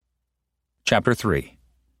Chapter 3.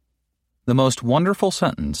 The most wonderful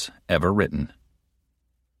sentence ever written.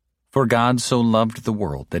 For God so loved the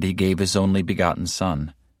world that he gave his only begotten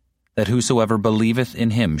Son, that whosoever believeth in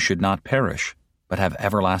him should not perish, but have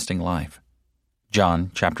everlasting life.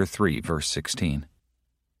 John chapter 3, verse 16.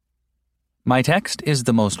 My text is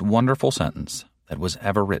the most wonderful sentence that was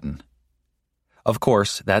ever written. Of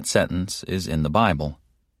course, that sentence is in the Bible.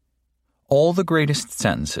 All the greatest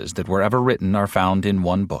sentences that were ever written are found in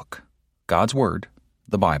one book, God's Word,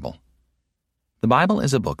 the Bible. The Bible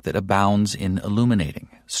is a book that abounds in illuminating,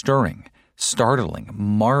 stirring, startling,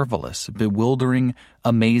 marvelous, bewildering,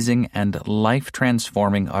 amazing, and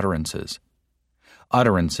life-transforming utterances.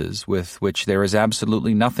 Utterances with which there is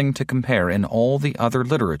absolutely nothing to compare in all the other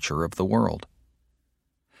literature of the world.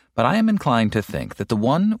 But I am inclined to think that the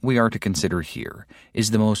one we are to consider here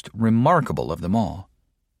is the most remarkable of them all.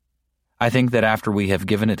 I think that after we have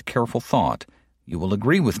given it careful thought, you will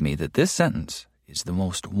agree with me that this sentence is the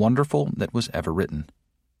most wonderful that was ever written.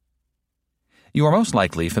 You are most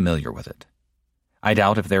likely familiar with it. I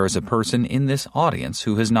doubt if there is a person in this audience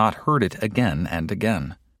who has not heard it again and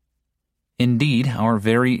again. Indeed, our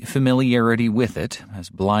very familiarity with it has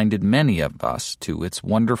blinded many of us to its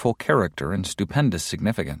wonderful character and stupendous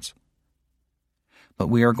significance. But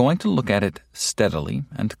we are going to look at it steadily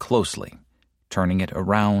and closely, turning it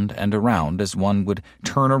around and around as one would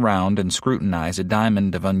turn around and scrutinize a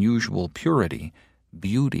diamond of unusual purity,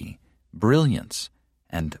 beauty, brilliance,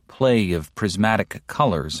 and play of prismatic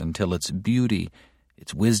colors until its beauty,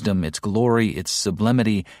 its wisdom, its glory, its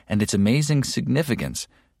sublimity, and its amazing significance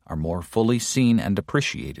are more fully seen and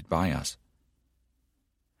appreciated by us.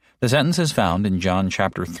 The sentence is found in John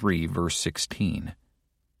chapter 3, verse 16.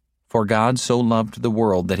 For God so loved the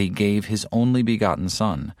world that he gave his only begotten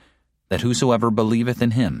Son, that whosoever believeth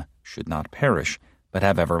in him should not perish, but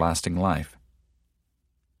have everlasting life.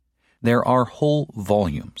 There are whole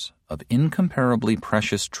volumes of incomparably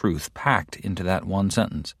precious truth packed into that one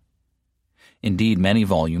sentence. Indeed, many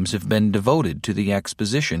volumes have been devoted to the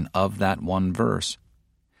exposition of that one verse.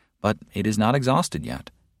 But it is not exhausted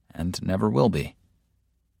yet, and never will be.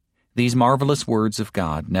 These marvelous words of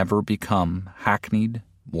God never become hackneyed,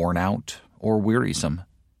 worn out, or wearisome.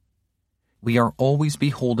 We are always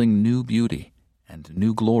beholding new beauty and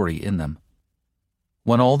new glory in them.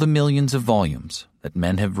 When all the millions of volumes that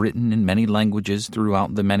men have written in many languages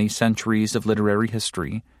throughout the many centuries of literary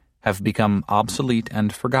history have become obsolete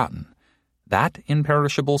and forgotten, that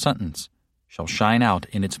imperishable sentence shall shine out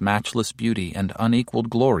in its matchless beauty and unequaled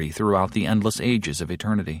glory throughout the endless ages of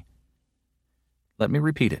eternity. Let me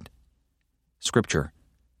repeat it. Scripture.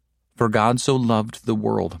 For God so loved the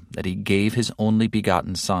world that he gave his only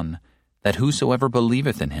begotten Son, that whosoever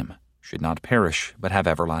believeth in him should not perish but have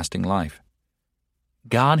everlasting life.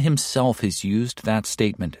 God himself has used that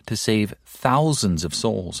statement to save thousands of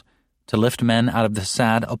souls, to lift men out of the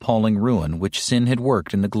sad, appalling ruin which sin had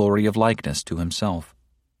worked in the glory of likeness to himself.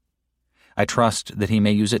 I trust that he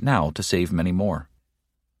may use it now to save many more.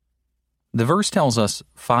 The verse tells us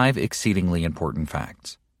 5 exceedingly important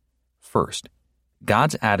facts. First,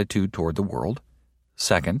 God's attitude toward the world.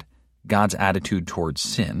 Second, God's attitude toward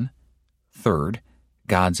sin. Third,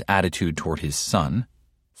 God's attitude toward his Son.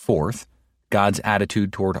 Fourth, God's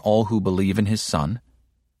attitude toward all who believe in his Son.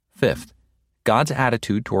 Fifth, God's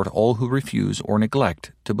attitude toward all who refuse or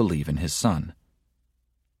neglect to believe in his Son.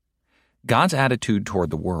 God's attitude toward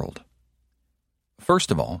the world. First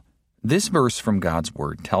of all, this verse from God's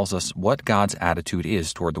Word tells us what God's attitude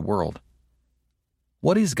is toward the world.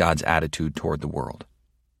 What is God's attitude toward the world?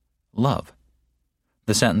 Love.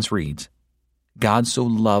 The sentence reads, God so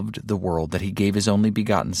loved the world that he gave his only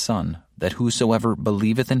begotten Son, that whosoever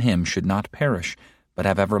believeth in him should not perish, but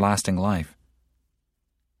have everlasting life.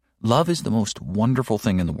 Love is the most wonderful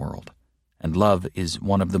thing in the world, and love is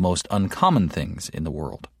one of the most uncommon things in the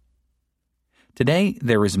world. Today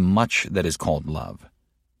there is much that is called love,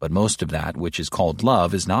 but most of that which is called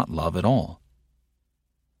love is not love at all.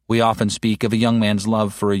 We often speak of a young man's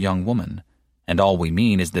love for a young woman, and all we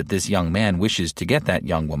mean is that this young man wishes to get that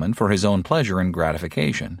young woman for his own pleasure and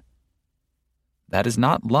gratification. That is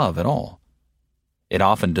not love at all. It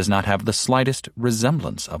often does not have the slightest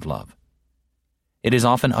resemblance of love. It is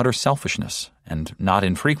often utter selfishness, and not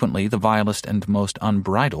infrequently the vilest and most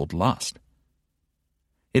unbridled lust.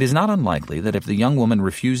 It is not unlikely that if the young woman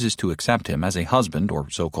refuses to accept him as a husband or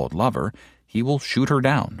so-called lover, he will shoot her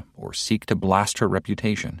down or seek to blast her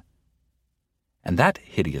reputation. And that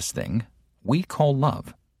hideous thing we call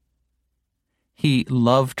love. He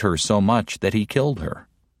loved her so much that he killed her.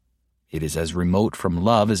 It is as remote from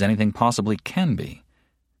love as anything possibly can be,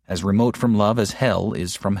 as remote from love as hell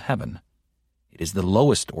is from heaven. It It is the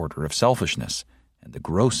lowest order of selfishness and the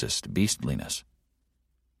grossest beastliness.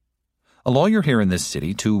 A lawyer here in this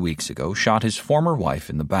city 2 weeks ago shot his former wife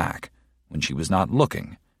in the back when she was not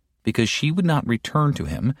looking because she would not return to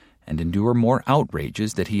him and endure more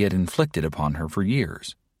outrages that he had inflicted upon her for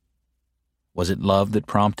years. Was it love that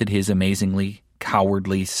prompted his amazingly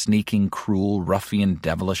cowardly, sneaking, cruel, ruffian,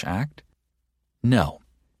 devilish act? No,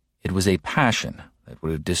 it was a passion that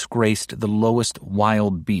would have disgraced the lowest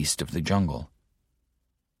wild beast of the jungle.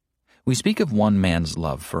 We speak of one man's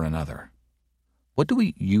love for another. What do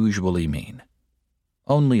we usually mean?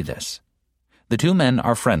 Only this. The two men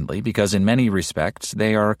are friendly because in many respects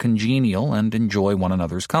they are congenial and enjoy one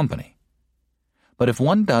another's company. But if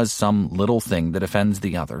one does some little thing that offends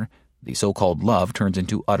the other, the so-called love turns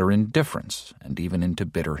into utter indifference and even into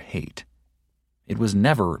bitter hate. It was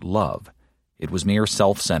never love. It was mere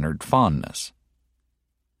self-centered fondness.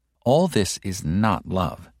 All this is not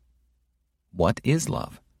love. What is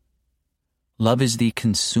love? Love is the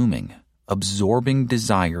consuming, absorbing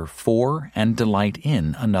desire for and delight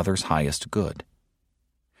in another's highest good.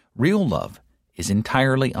 Real love is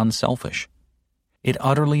entirely unselfish. It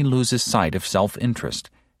utterly loses sight of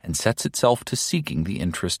self-interest and sets itself to seeking the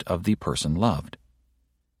interest of the person loved.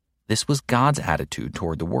 This was God's attitude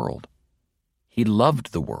toward the world. He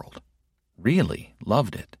loved the world, really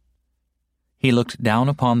loved it. He looked down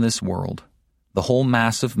upon this world, the whole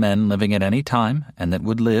mass of men living at any time and that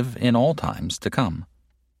would live in all times to come,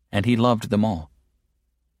 and he loved them all.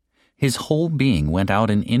 His whole being went out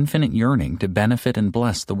in infinite yearning to benefit and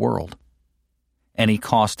bless the world. Any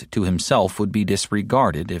cost to himself would be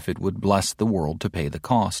disregarded if it would bless the world to pay the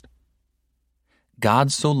cost. God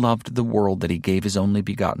so loved the world that he gave his only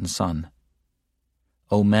begotten Son.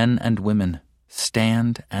 O men and women,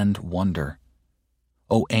 stand and wonder.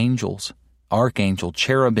 O angels, archangel,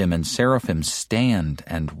 cherubim, and seraphim, stand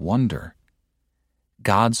and wonder.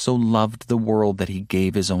 God so loved the world that he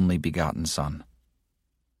gave his only begotten Son.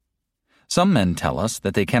 Some men tell us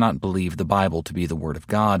that they cannot believe the Bible to be the Word of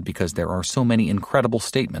God because there are so many incredible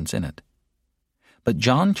statements in it. But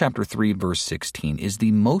John chapter 3 verse 16 is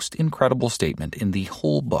the most incredible statement in the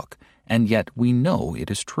whole book, and yet we know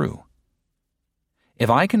it is true. If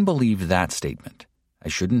I can believe that statement, I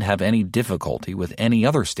shouldn't have any difficulty with any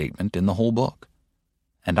other statement in the whole book.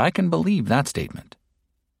 And I can believe that statement.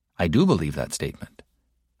 I do believe that statement.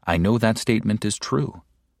 I know that statement is true.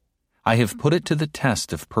 I have put it to the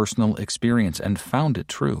test of personal experience and found it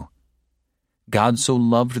true. God so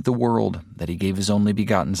loved the world that he gave his only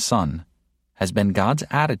begotten Son has been God's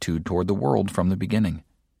attitude toward the world from the beginning.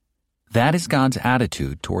 That is God's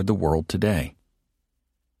attitude toward the world today.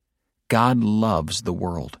 God loves the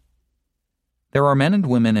world. There are men and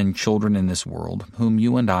women and children in this world whom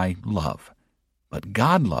you and I love, but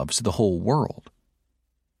God loves the whole world.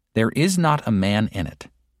 There is not a man in it,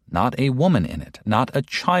 not a woman in it, not a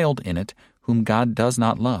child in it whom God does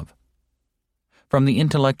not love. From the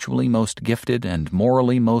intellectually most gifted and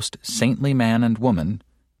morally most saintly man and woman,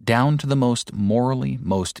 down to the most morally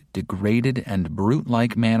most degraded and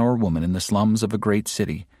brute-like man or woman in the slums of a great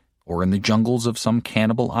city or in the jungles of some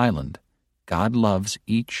cannibal island, God loves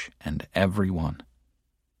each and every one.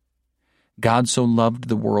 God so loved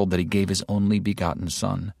the world that he gave his only begotten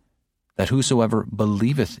Son, that whosoever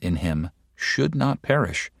believeth in him should not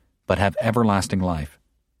perish, but have everlasting life.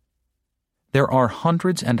 There are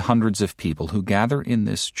hundreds and hundreds of people who gather in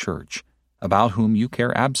this church about whom you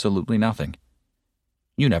care absolutely nothing.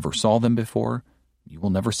 You never saw them before. You will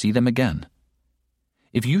never see them again.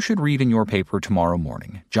 If you should read in your paper tomorrow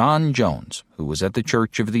morning, John Jones, who was at the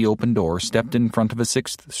Church of the Open Door, stepped in front of a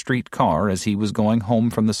 6th Street car as he was going home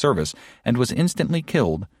from the service and was instantly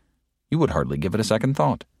killed, you would hardly give it a second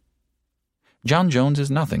thought. John Jones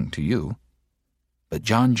is nothing to you. But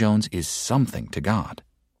John Jones is something to God.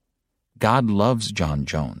 God loves John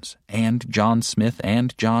Jones, and John Smith,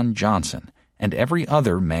 and John Johnson, and every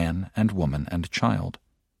other man and woman and child.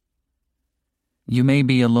 You may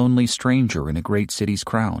be a lonely stranger in a great city's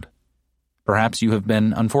crowd. Perhaps you have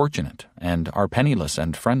been unfortunate and are penniless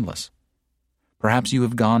and friendless. Perhaps you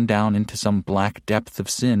have gone down into some black depth of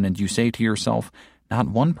sin and you say to yourself, not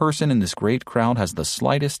one person in this great crowd has the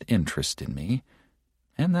slightest interest in me,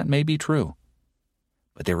 and that may be true.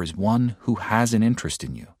 But there is one who has an interest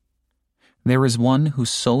in you. There is one who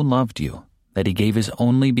so loved you that he gave his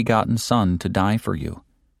only begotten Son to die for you,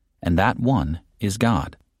 and that one is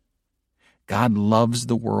God. God loves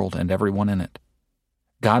the world and everyone in it.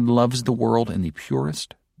 God loves the world in the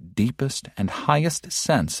purest, deepest, and highest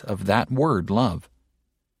sense of that word love.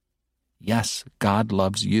 Yes, God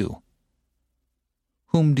loves you.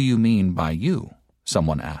 Whom do you mean by you?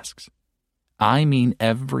 Someone asks. I mean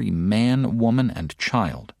every man, woman, and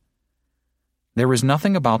child. There is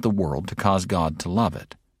nothing about the world to cause God to love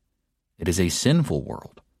it. It is a sinful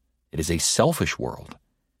world. It is a selfish world.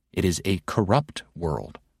 It is a corrupt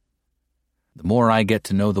world. The more I get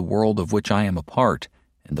to know the world of which I am a part,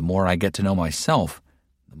 and the more I get to know myself,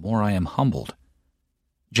 the more I am humbled.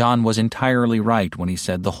 John was entirely right when he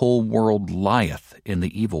said the whole world lieth in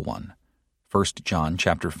the evil one. 1 John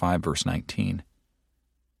chapter 5, verse 19.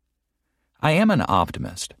 I am an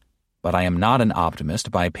optimist, but I am not an optimist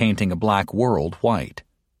by painting a black world white.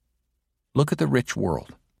 Look at the rich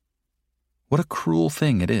world. What a cruel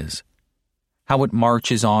thing it is. How it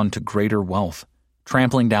marches on to greater wealth,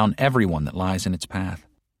 trampling down everyone that lies in its path.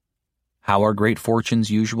 How are great fortunes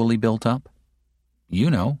usually built up? You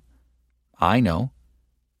know. I know.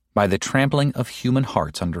 By the trampling of human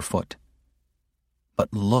hearts underfoot.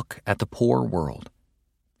 But look at the poor world.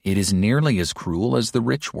 It is nearly as cruel as the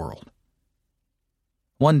rich world.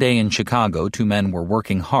 One day in Chicago, 2 men were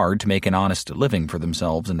working hard to make an honest living for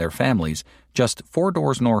themselves and their families, just 4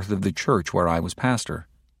 doors north of the church where I was pastor.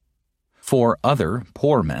 4 other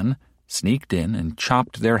poor men sneaked in and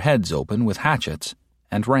chopped their heads open with hatchets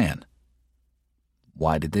and ran.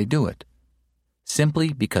 Why did they do it?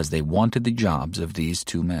 Simply because they wanted the jobs of these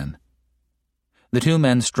 2 men. The 2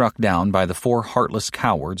 men struck down by the 4 heartless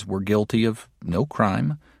cowards were guilty of no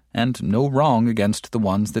crime and no wrong against the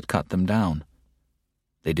ones that cut them down.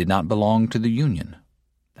 They did not belong to the Union.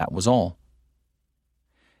 That was all.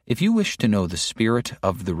 If you wish to know the spirit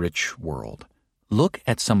of the rich world, look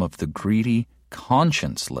at some of the greedy,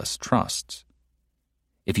 conscienceless trusts.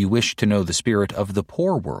 If you wish to know the spirit of the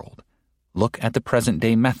poor world, look at the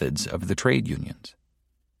present-day methods of the trade unions.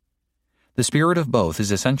 The spirit of both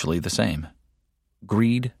is essentially the same.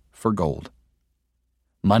 Greed for gold.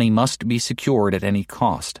 Money must be secured at any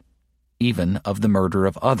cost, even of the murder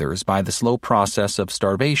of others by the slow process of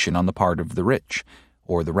starvation on the part of the rich,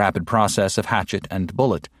 or the rapid process of hatchet and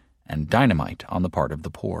bullet and dynamite on the part of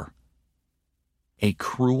the poor. A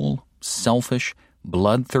cruel, selfish,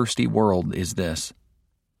 bloodthirsty world is this.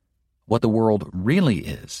 What the world really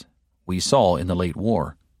is, we saw in the late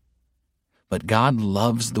war. But God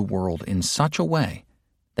loves the world in such a way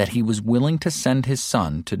that he was willing to send his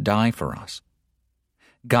Son to die for us.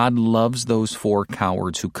 God loves those 4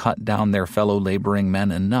 cowards who cut down their fellow laboring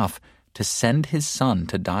men enough to send his Son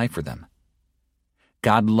to die for them.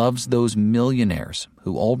 God loves those millionaires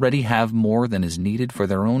who already have more than is needed for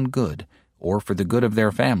their own good or for the good of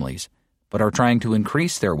their families, but are trying to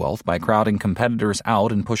increase their wealth by crowding competitors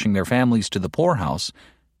out and pushing their families to the poorhouse,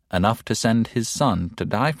 enough to send his Son to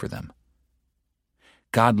die for them.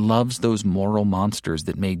 God loves those moral monsters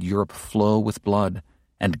that made Europe flow with blood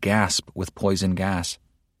and gasp with poison gas,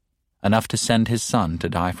 enough to send his Son to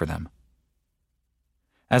die for them.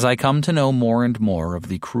 As I come to know more and more of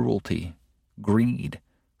the cruelty, greed,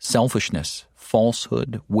 selfishness,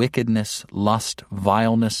 falsehood, wickedness, lust,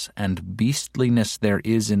 vileness, and beastliness there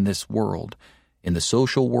is in this world, in the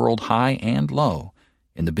social world high and low,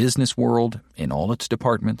 in the business world, in all its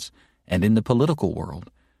departments, and in the political world,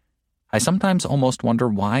 I sometimes almost wonder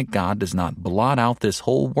why God does not blot out this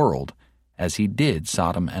whole world as he did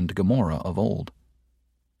Sodom and Gomorrah of old.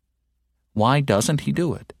 Why doesn't he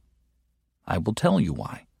do it? I will tell you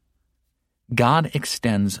why. God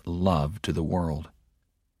extends love to the world.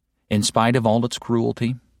 In spite of all its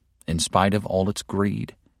cruelty, in spite of all its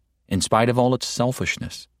greed, in spite of all its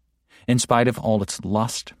selfishness, in spite of all its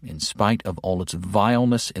lust, in spite of all its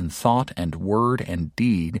vileness in thought and word and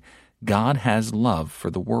deed, God has love for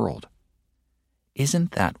the world.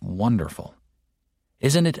 Isn't that wonderful?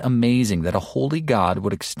 Isn't it amazing that a holy God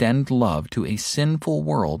would extend love to a sinful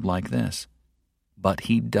world like this? But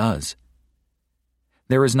he does.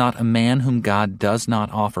 There is not a man whom God does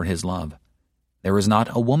not offer his love. There is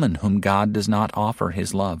not a woman whom God does not offer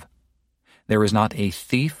his love. There is not a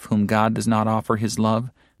thief whom God does not offer his love.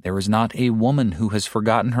 There is not a woman who has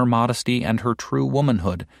forgotten her modesty and her true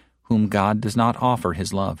womanhood whom God does not offer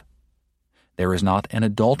his love. There is not an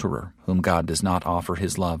adulterer whom God does not offer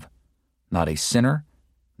his love. Not a sinner,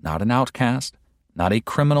 not an outcast, not a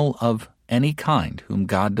criminal of any kind whom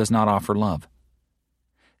God does not offer love.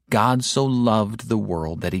 God so loved the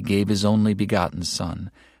world that he gave his only begotten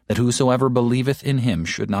Son, that whosoever believeth in him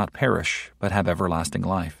should not perish, but have everlasting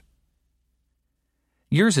life.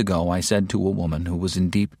 Years ago I said to a woman who was in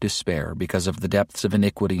deep despair because of the depths of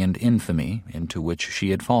iniquity and infamy into which she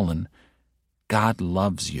had fallen, God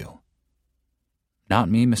loves you. Not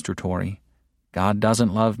me, Mr. Torrey. God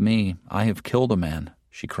doesn't love me. I have killed a man,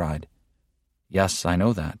 she cried. Yes, I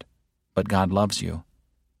know that, but God loves you.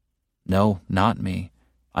 No, not me.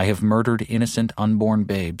 I have murdered innocent unborn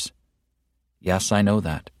babes. Yes, I know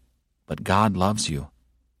that. But God loves you.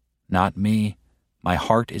 Not me. My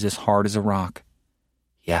heart is as hard as a rock.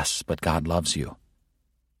 Yes, but God loves you.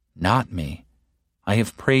 Not me. I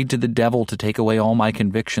have prayed to the devil to take away all my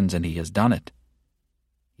convictions, and he has done it.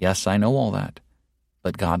 Yes, I know all that.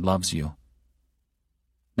 But God loves you.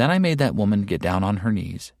 Then I made that woman get down on her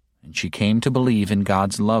knees, and she came to believe in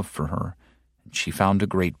God's love for her, and she found a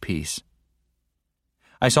great peace.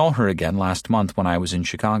 I saw her again last month when I was in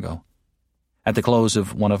Chicago. At the close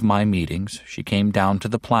of one of my meetings, she came down to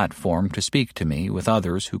the platform to speak to me with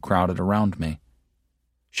others who crowded around me.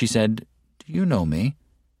 She said, "Do you know me?"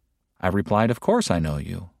 I replied, "Of course I know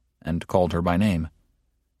you," and called her by name.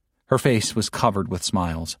 Her face was covered with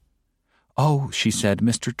smiles. "Oh," she said,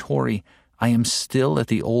 "Mr. Torrey, I am still at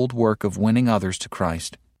the old work of winning others to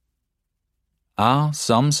Christ."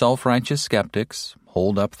 Some self-righteous skeptics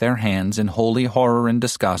hold up their hands in holy horror and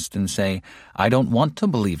disgust and say, "I don't want to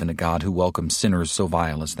believe in a God who welcomes sinners so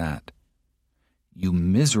vile as that." You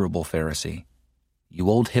miserable Pharisee, you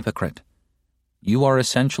old hypocrite, you are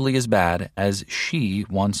essentially as bad as she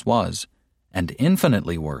once was, and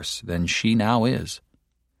infinitely worse than she now is.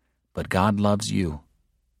 But God loves you,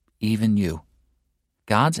 even you.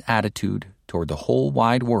 God's attitude toward the whole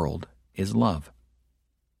wide world is love.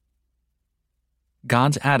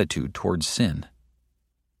 God's attitude towards sin.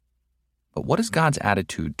 But what is God's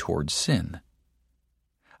attitude towards sin?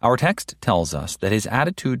 Our text tells us that his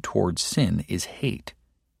attitude towards sin is hate.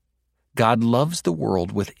 God loves the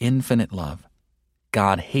world with infinite love.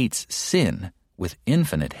 God hates sin with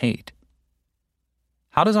infinite hate.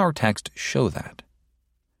 How does our text show that?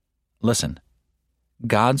 Listen.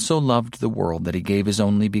 God so loved the world that he gave his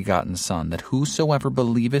only begotten Son, that whosoever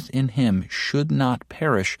believeth in him should not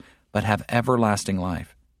perish, but have everlasting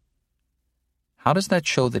life. How does that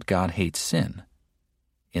show that God hates sin?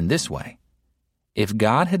 In this way. If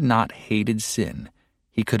God had not hated sin,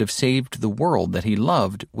 he could have saved the world that he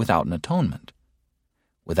loved without an atonement.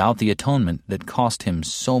 Without the atonement that cost him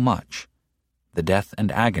so much, the death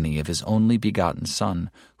and agony of his only begotten Son,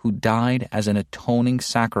 who died as an atoning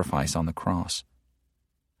sacrifice on the cross.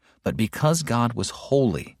 But because God was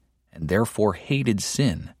holy and therefore hated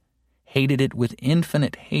sin, hated it with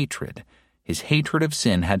infinite hatred, his hatred of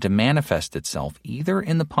sin had to manifest itself either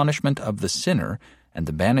in the punishment of the sinner and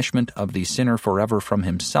the banishment of the sinner forever from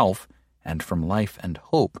himself and from life and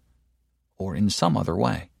hope, or in some other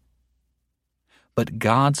way. But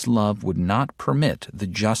God's love would not permit the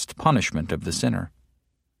just punishment of the sinner.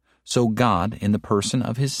 So God, in the person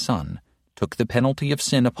of his Son, took the penalty of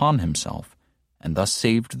sin upon himself, and thus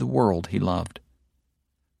saved the world he loved.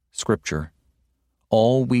 Scripture,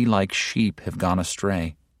 "All we like sheep have gone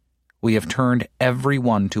astray. We have turned every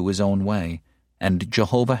one to his own way, and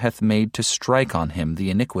Jehovah hath made to strike on him the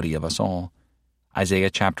iniquity of us all." Isaiah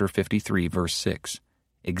chapter 53, verse 6,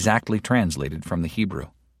 exactly translated from the Hebrew.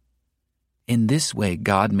 In this way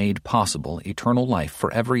God made possible eternal life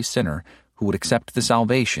for every sinner who would accept the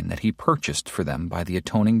salvation that he purchased for them by the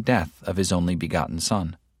atoning death of his only begotten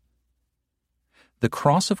Son. The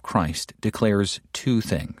cross of Christ declares two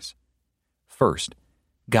things. First,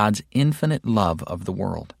 God's infinite love of the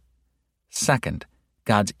world. Second,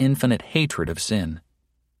 God's infinite hatred of sin.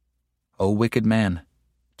 O wicked man,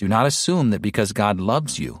 do not assume that because God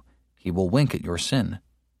loves you, he will wink at your sin.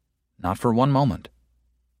 Not for one moment.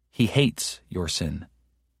 He hates your sin.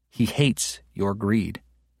 He hates your greed.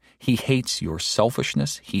 He hates your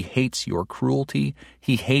selfishness. He hates your cruelty.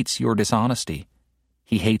 He hates your dishonesty.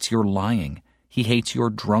 He hates your lying. He hates your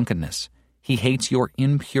drunkenness. He hates your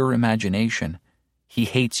impure imagination. He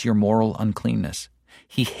hates your moral uncleanness.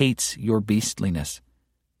 He hates your beastliness.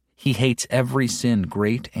 He hates every sin,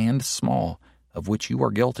 great and small, of which you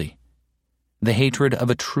are guilty. The hatred of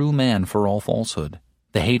a true man for all falsehood,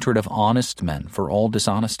 the hatred of honest men for all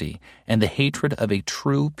dishonesty, and the hatred of a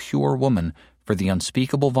true, pure woman for the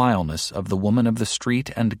unspeakable vileness of the woman of the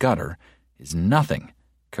street and gutter is nothing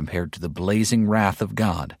compared to the blazing wrath of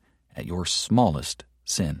God at your smallest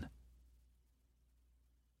sin.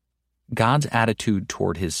 God's attitude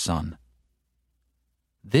toward his Son.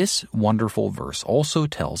 This wonderful verse also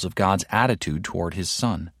tells of God's attitude toward his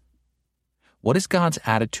Son. What is God's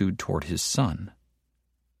attitude toward his Son?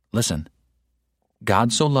 Listen.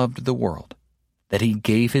 God so loved the world that he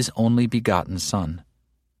gave his only begotten Son.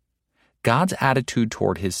 God's attitude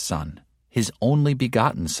toward his Son, his only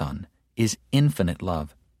begotten Son, is infinite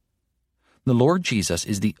love. The Lord Jesus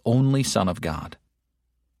is the only Son of God.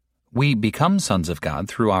 We become sons of God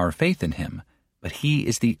through our faith in him, but he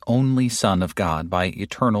is the only Son of God by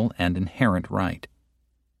eternal and inherent right.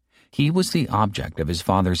 He was the object of his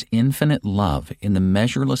Father's infinite love in the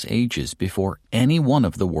measureless ages before any one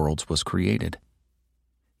of the worlds was created.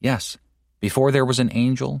 Yes, before there was an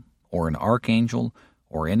angel or an archangel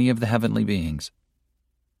or any of the heavenly beings.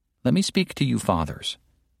 Let me speak to you fathers.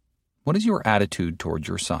 What is your attitude toward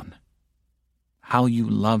your son? How you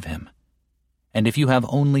love him. And if you have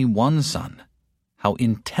only one son, how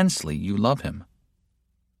intensely you love him.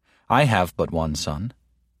 I have but one son.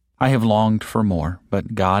 I have longed for more,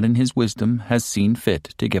 but God in his wisdom has seen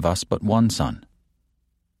fit to give us but one son.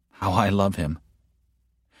 How I love him.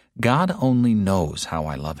 God only knows how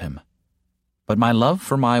I love him. But my love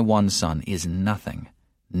for my one son is nothing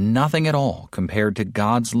at all compared to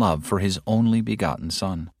God's love for his only begotten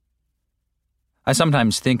Son. I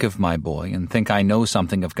sometimes think of my boy and think I know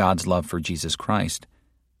something of God's love for Jesus Christ,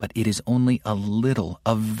 but it is only a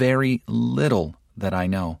very little that I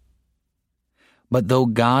know. But though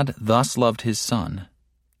God thus loved his Son,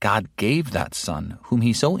 God gave that Son whom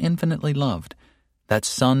he so infinitely loved, that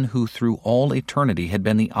Son who through all eternity had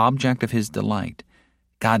been the object of his delight.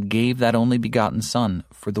 God gave that only begotten Son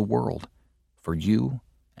for the world, for you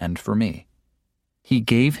and for me. He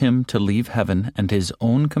gave him to leave heaven and his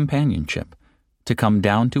own companionship, to come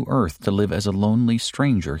down to earth to live as a lonely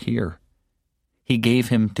stranger here. He gave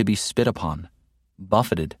him to be spit upon,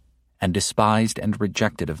 buffeted, and despised and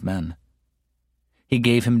rejected of men. He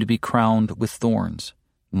gave him to be crowned with thorns,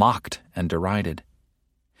 mocked and derided.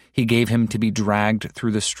 He gave him to be dragged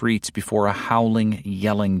through the streets before a howling,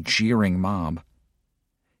 yelling, jeering mob.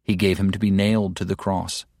 He gave him to be nailed to the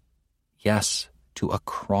cross. Yes, to a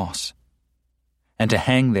cross. And to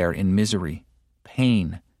hang there in misery,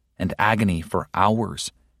 pain, and agony for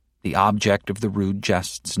hours, the object of the rude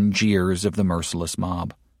jests and jeers of the merciless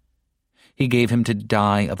mob. He gave him to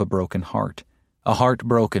die of a broken heart, a heart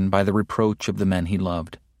broken by the reproach of the men he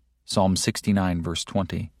loved, Psalm 69, verse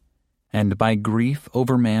 20, and by grief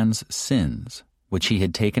over man's sins, which he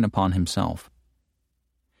had taken upon himself.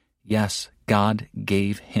 Yes, God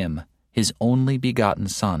gave him, his only begotten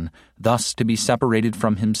Son, thus to be separated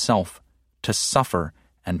from himself, to suffer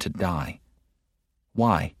and to die.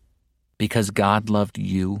 Why? Because God loved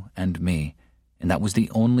you and me, and that was the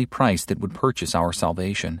only price that would purchase our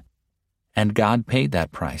salvation. And God paid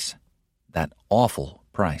that price, that awful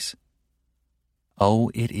price.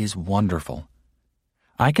 Oh, it is wonderful.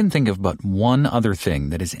 I can think of but one other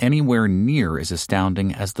thing that is anywhere near as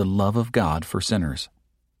astounding as the love of God for sinners.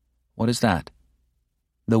 What is that?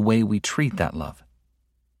 The way we treat that love.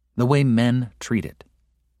 The way men treat it.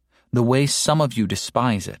 The way some of you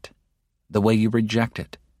despise it. The way you reject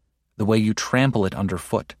it. The way you trample it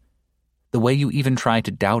underfoot. The way you even try to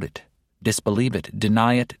doubt it, disbelieve it,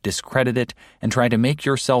 deny it, discredit it, and try to make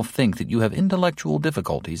yourself think that you have intellectual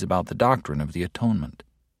difficulties about the doctrine of the atonement.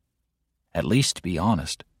 At least be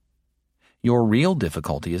honest. Your real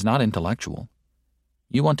difficulty is not intellectual.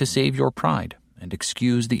 You want to save your pride and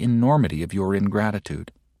excuse the enormity of your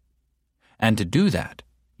ingratitude. And to do that,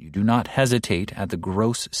 you do not hesitate at the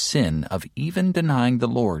gross sin of even denying the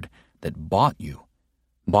Lord that bought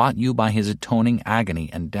you by his atoning agony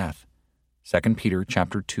and death. 2 Peter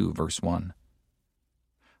chapter 2, verse 1.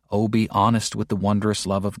 Oh, be honest with the wondrous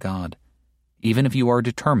love of God, even if you are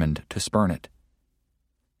determined to spurn it.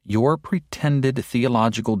 Your pretended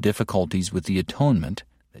theological difficulties with the atonement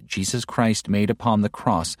that Jesus Christ made upon the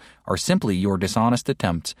cross are simply your dishonest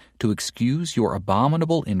attempts to excuse your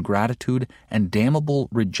abominable ingratitude and damnable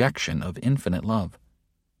rejection of infinite love.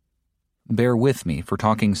 Bear with me for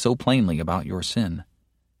talking so plainly about your sin.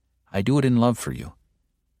 I do it in love for you.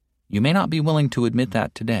 You may not be willing to admit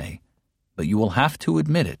that today, but you will have to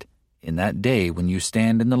admit it in that day when you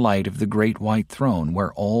stand in the light of the great white throne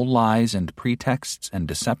where all lies and pretexts and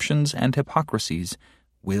deceptions and hypocrisies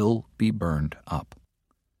will be burned up.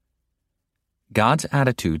 God's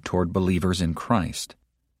attitude toward believers in Christ.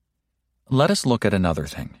 Let us look at another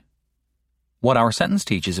thing. What our sentence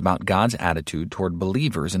teaches about God's attitude toward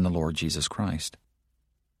believers in the Lord Jesus Christ.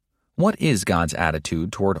 What is God's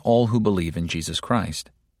attitude toward all who believe in Jesus Christ?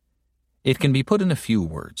 It can be put in a few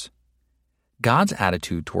words. God's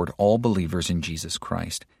attitude toward all believers in Jesus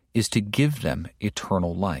Christ is to give them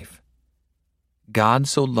eternal life. God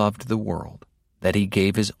so loved the world that he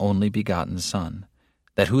gave his only begotten Son,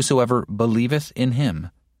 that whosoever believeth in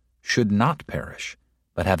him should not perish,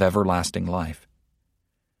 but have everlasting life.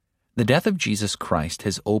 The death of Jesus Christ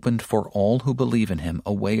has opened for all who believe in him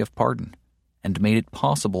a way of pardon, and made it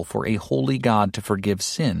possible for a holy God to forgive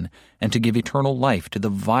sin and to give eternal life to the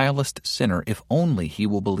vilest sinner if only he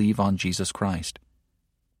will believe on Jesus Christ.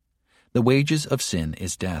 The wages of sin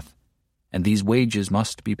is death, and these wages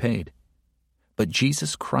must be paid. But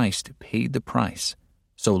Jesus Christ paid the price,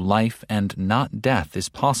 So life and not death is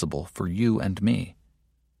possible for you and me.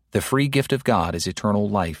 The free gift of God is eternal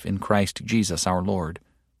life in Christ Jesus our Lord.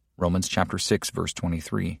 Romans chapter 6, verse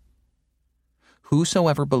 23.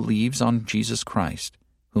 Whosoever believes on Jesus Christ,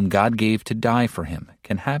 whom God gave to die for him,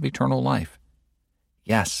 can have eternal life.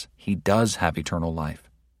 Yes, he does have eternal life.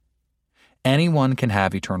 Anyone can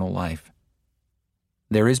have eternal life.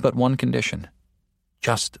 There is but one condition.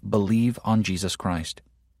 Just believe on Jesus Christ.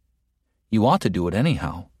 You ought to do it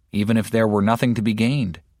anyhow, even if there were nothing to be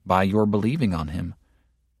gained by your believing on him.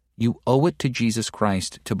 You owe it to Jesus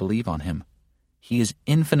Christ to believe on him. He is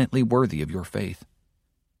infinitely worthy of your faith.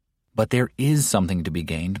 But there is something to be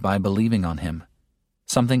gained by believing on him,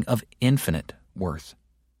 something of infinite worth: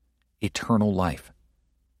 eternal life.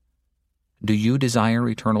 Do you desire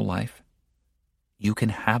eternal life? You can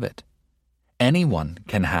have it. Anyone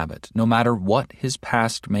can have it, no matter what his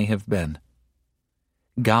past may have been.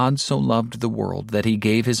 God so loved the world that he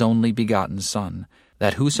gave his only begotten Son,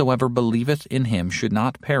 that whosoever believeth in him should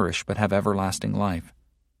not perish but have everlasting life.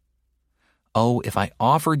 Oh, if I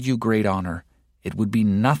offered you great honor, it would be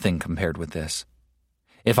nothing compared with this.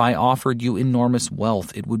 If I offered you enormous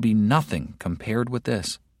wealth, it would be nothing compared with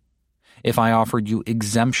this. If I offered you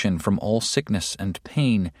exemption from all sickness and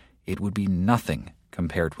pain, it would be nothing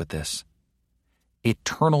compared with this.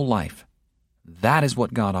 Eternal life, that is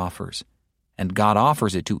what God offers, and God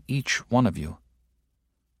offers it to each one of you.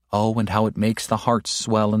 Oh, and how it makes the heart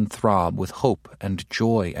swell and throb with hope and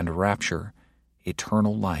joy and rapture,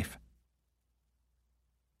 eternal life.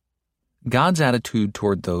 God's attitude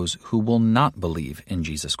toward those who will not believe in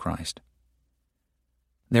Jesus Christ.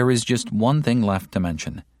 There is just one thing left to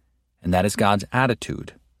mention, and that is God's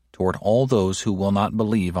attitude toward all those who will not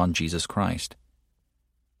believe on Jesus Christ.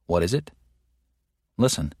 What is it?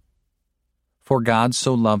 Listen. For God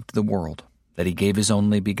so loved the world, that he gave his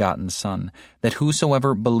only begotten Son, that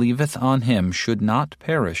whosoever believeth on him should not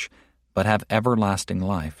perish, but have everlasting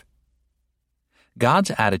life.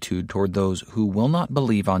 God's attitude toward those who will not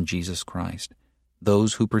believe on Jesus Christ,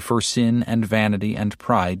 those who prefer sin and vanity and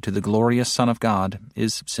pride to the glorious Son of God,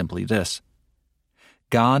 is simply this: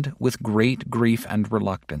 God, with great grief and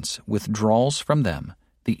reluctance, withdraws from them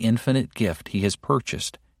the infinite gift he has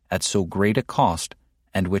purchased at so great a cost,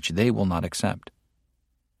 and which they will not accept.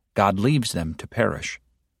 God leaves them to perish.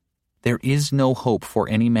 There is no hope for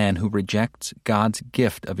any man who rejects God's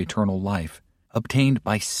gift of eternal life, obtained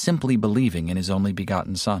by simply believing in his only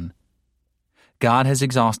begotten Son. God has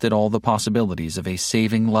exhausted all the possibilities of a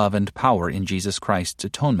saving love and power in Jesus Christ's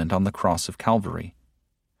atonement on the cross of Calvary.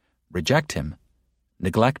 Reject him,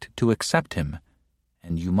 neglect to accept him,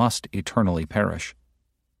 and you must eternally perish.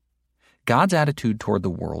 God's attitude toward the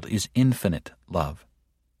world is infinite love.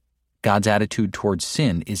 God's attitude toward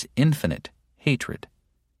sin is infinite hatred.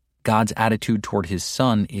 God's attitude toward his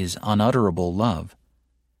Son is unutterable love.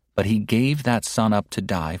 But he gave that Son up to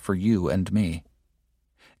die for you and me.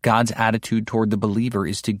 God's attitude toward the believer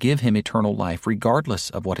is to give him eternal life regardless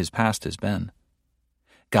of what his past has been.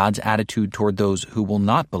 God's attitude toward those who will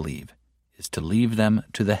not believe is to leave them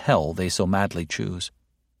to the hell they so madly choose.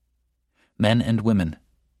 Men and women,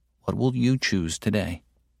 what will you choose today?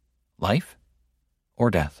 Life or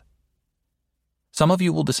death? Some of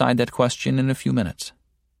you will decide that question in a few minutes.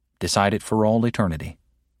 Decide it for all eternity.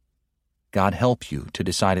 God help you to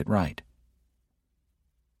decide it right.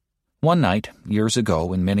 One night, years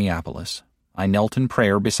ago in Minneapolis, I knelt in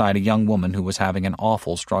prayer beside a young woman who was having an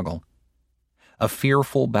awful struggle. A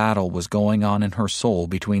fearful battle was going on in her soul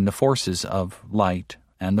between the forces of light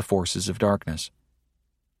and the forces of darkness.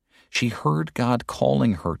 She heard God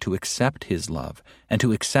calling her to accept his love and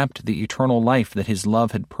to accept the eternal life that his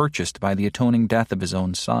love had purchased by the atoning death of his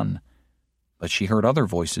own Son. But she heard other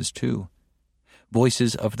voices too,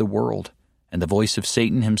 voices of the world, and the voice of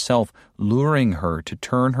Satan himself luring her to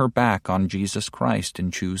turn her back on Jesus Christ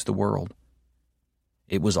and choose the world.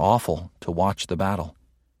 It was awful to watch the battle,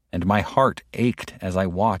 and my heart ached as I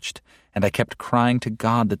watched, and I kept crying to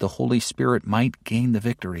God that the Holy Spirit might gain the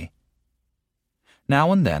victory.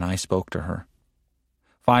 Now and then I spoke to her.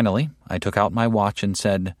 Finally, I took out my watch and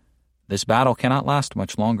said, "This battle cannot last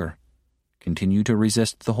much longer. Continue to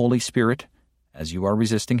resist the Holy Spirit, as you are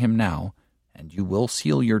resisting him now, and you will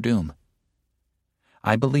seal your doom.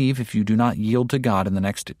 I believe if you do not yield to God in the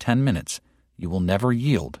next 10 minutes, you will never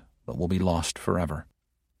yield, but will be lost forever."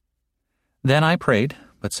 Then I prayed,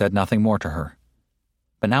 but said nothing more to her,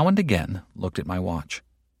 but now and again looked at my watch.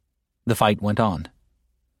 The fight went on.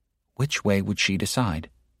 Which way would she decide?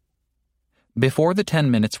 Before the 10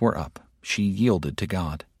 minutes were up, she yielded to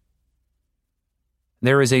God.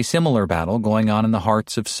 There is a similar battle going on in the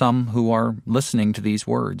hearts of some who are listening to these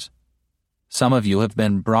words. Some of you have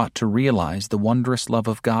been brought to realize the wondrous love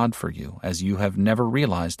of God for you as you have never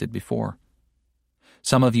realized it before.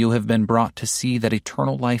 Some of you have been brought to see that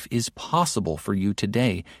eternal life is possible for you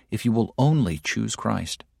today if you will only choose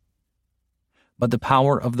Christ. But the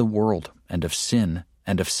power of the world and of sin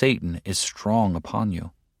and of Satan is strong upon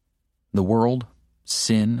you. The world,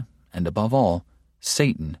 sin, and above all,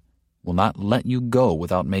 Satan, will not let you go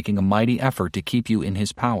without making a mighty effort to keep you in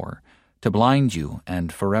his power, to blind you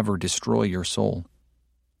and forever destroy your soul.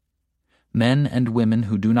 Men and women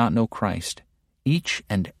who do not know Christ, each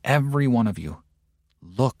and every one of you,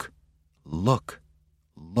 look, look,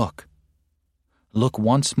 look. Look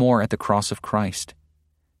once more at the cross of Christ.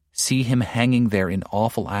 See him hanging there in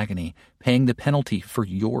awful agony, paying the penalty for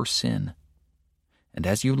your sin. And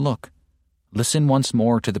as you look, listen once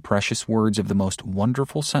more to the precious words of the most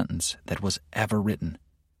wonderful sentence that was ever written.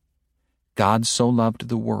 God so loved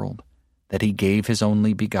the world that he gave his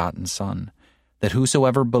only begotten Son, that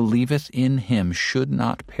whosoever believeth in him should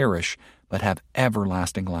not perish, but have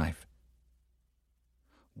everlasting life.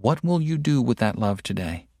 What will you do with that love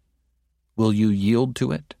today? Will you yield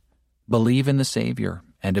to it, believe in the Savior,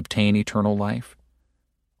 and obtain eternal life?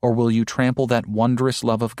 Or will you trample that wondrous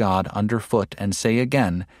love of God underfoot and say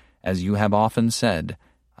again, as you have often said,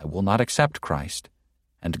 I will not accept Christ,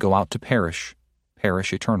 and go out to perish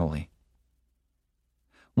eternally?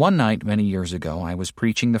 One night many years ago, I was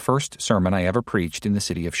preaching the first sermon I ever preached in the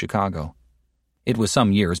city of Chicago. It was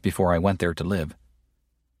some years before I went there to live.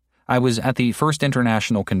 I was at the First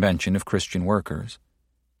International Convention of Christian Workers.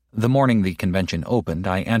 The morning the convention opened,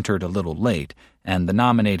 I entered a little late, and the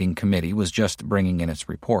nominating committee was just bringing in its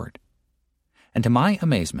report. And to my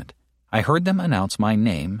amazement, I heard them announce my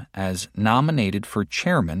name as nominated for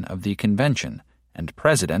chairman of the convention and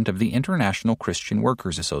president of the International Christian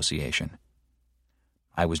Workers Association.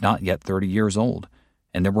 I was not yet 30 years old,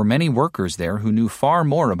 and there were many workers there who knew far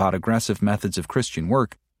more about aggressive methods of Christian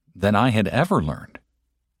work than I had ever learned.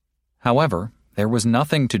 However, there was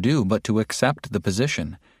nothing to do but to accept the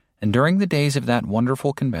position, and during the days of that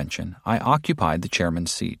wonderful convention, I occupied the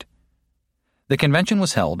chairman's seat. The convention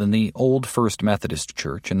was held in the old First Methodist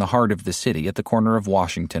Church in the heart of the city at the corner of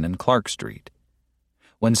Washington and Clark Street.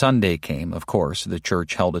 When Sunday came, of course, the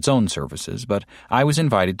church held its own services, but I was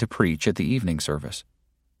invited to preach at the evening service.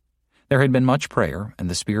 There had been much prayer, and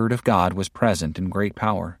the Spirit of God was present in great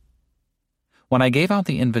power. When I gave out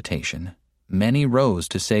the invitation, many rose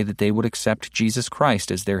to say that they would accept Jesus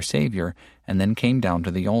Christ as their Savior, and then came down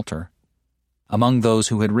to the altar. Among those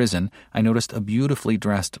who had risen, I noticed a beautifully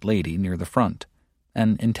dressed lady near the front,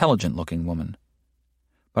 an intelligent-looking woman.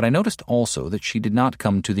 But I noticed also that she did not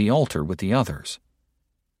come to the altar with the others.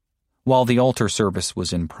 While the altar service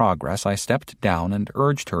was in progress, I stepped down and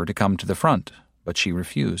urged her to come to the front, but she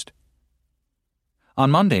refused. On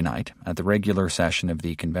Monday night, at the regular session of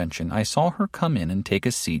the convention, I saw her come in and take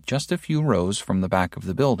a seat just a few rows from the back of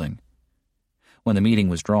the building. When the meeting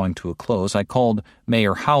was drawing to a close, I called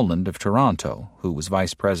Mayor Howland of Toronto, who was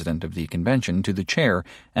vice president of the convention, to the chair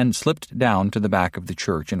and slipped down to the back of the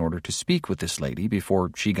church in order to speak with this lady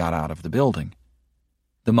before she got out of the building.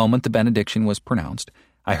 The moment the benediction was pronounced,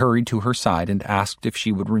 I hurried to her side and asked if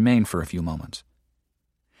she would remain for a few moments.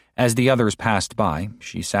 As the others passed by,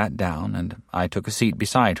 she sat down, and I took a seat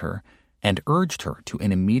beside her and urged her to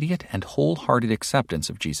an immediate and wholehearted acceptance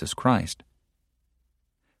of Jesus Christ.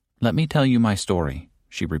 "Let me tell you my story,"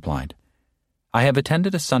 she replied. "I have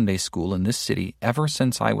attended a Sunday school in this city ever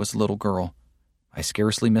since I was a little girl. I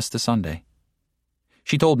scarcely missed a Sunday."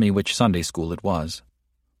 She told me which Sunday school it was,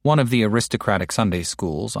 one of the aristocratic Sunday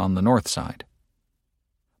schools on the north side.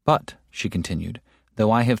 "But," she continued,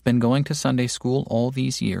 "though I have been going to Sunday school all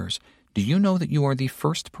these years, do you know that you are the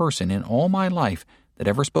first person in all my life that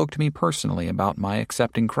ever spoke to me personally about my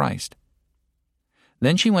accepting Christ?"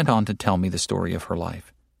 Then she went on to tell me the story of her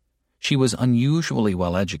life. She was unusually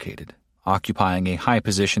well educated, occupying a high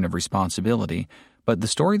position of responsibility, but the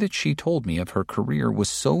story that she told me of her career was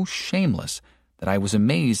so shameless that I was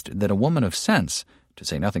amazed that a woman of sense, to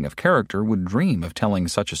say nothing of character, would dream of telling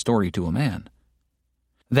such a story to a man.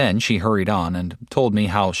 Then she hurried on and told me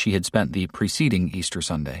how she had spent the preceding Easter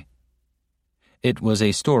Sunday. It was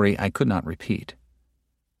a story I could not repeat.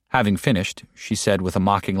 Having finished, she said with a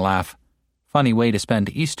mocking laugh, "Funny way to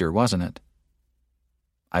spend Easter, wasn't it?"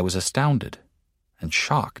 I was astounded and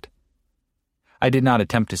shocked. I did not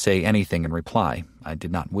attempt to say anything in reply. I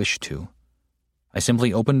did not wish to. I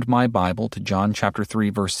simply opened my Bible to John chapter 3,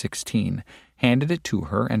 verse 16, handed it to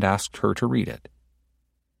her, and asked her to read it.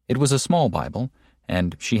 It was a small Bible,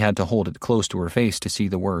 and she had to hold it close to her face to see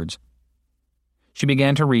the words. She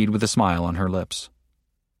began to read with a smile on her lips.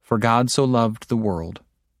 "For God so loved the world."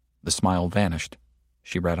 The smile vanished.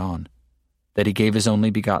 She read on. That he gave his only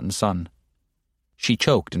begotten Son. She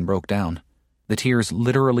choked and broke down. The tears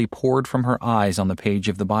literally poured from her eyes on the page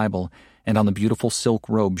of the Bible and on the beautiful silk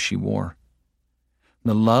robe she wore.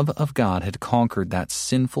 The love of God had conquered that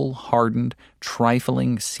sinful, hardened,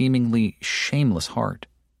 trifling, seemingly shameless heart.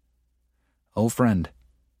 Oh, friend,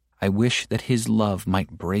 I wish that his love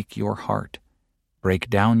might break your heart, break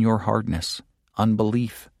down your hardness,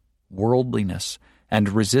 unbelief, worldliness, and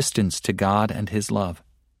resistance to God and his love.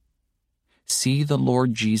 See the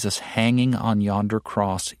Lord Jesus hanging on yonder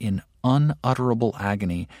cross in unutterable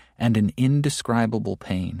agony and in indescribable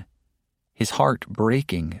pain, his heart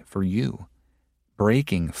breaking for you,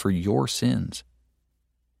 breaking for your sins.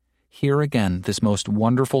 Hear again this most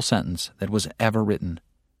wonderful sentence that was ever written.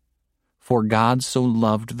 For God so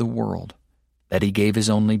loved the world, that he gave his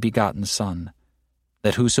only begotten Son,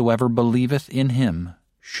 that whosoever believeth in him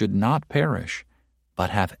should not perish, but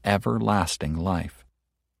have everlasting life.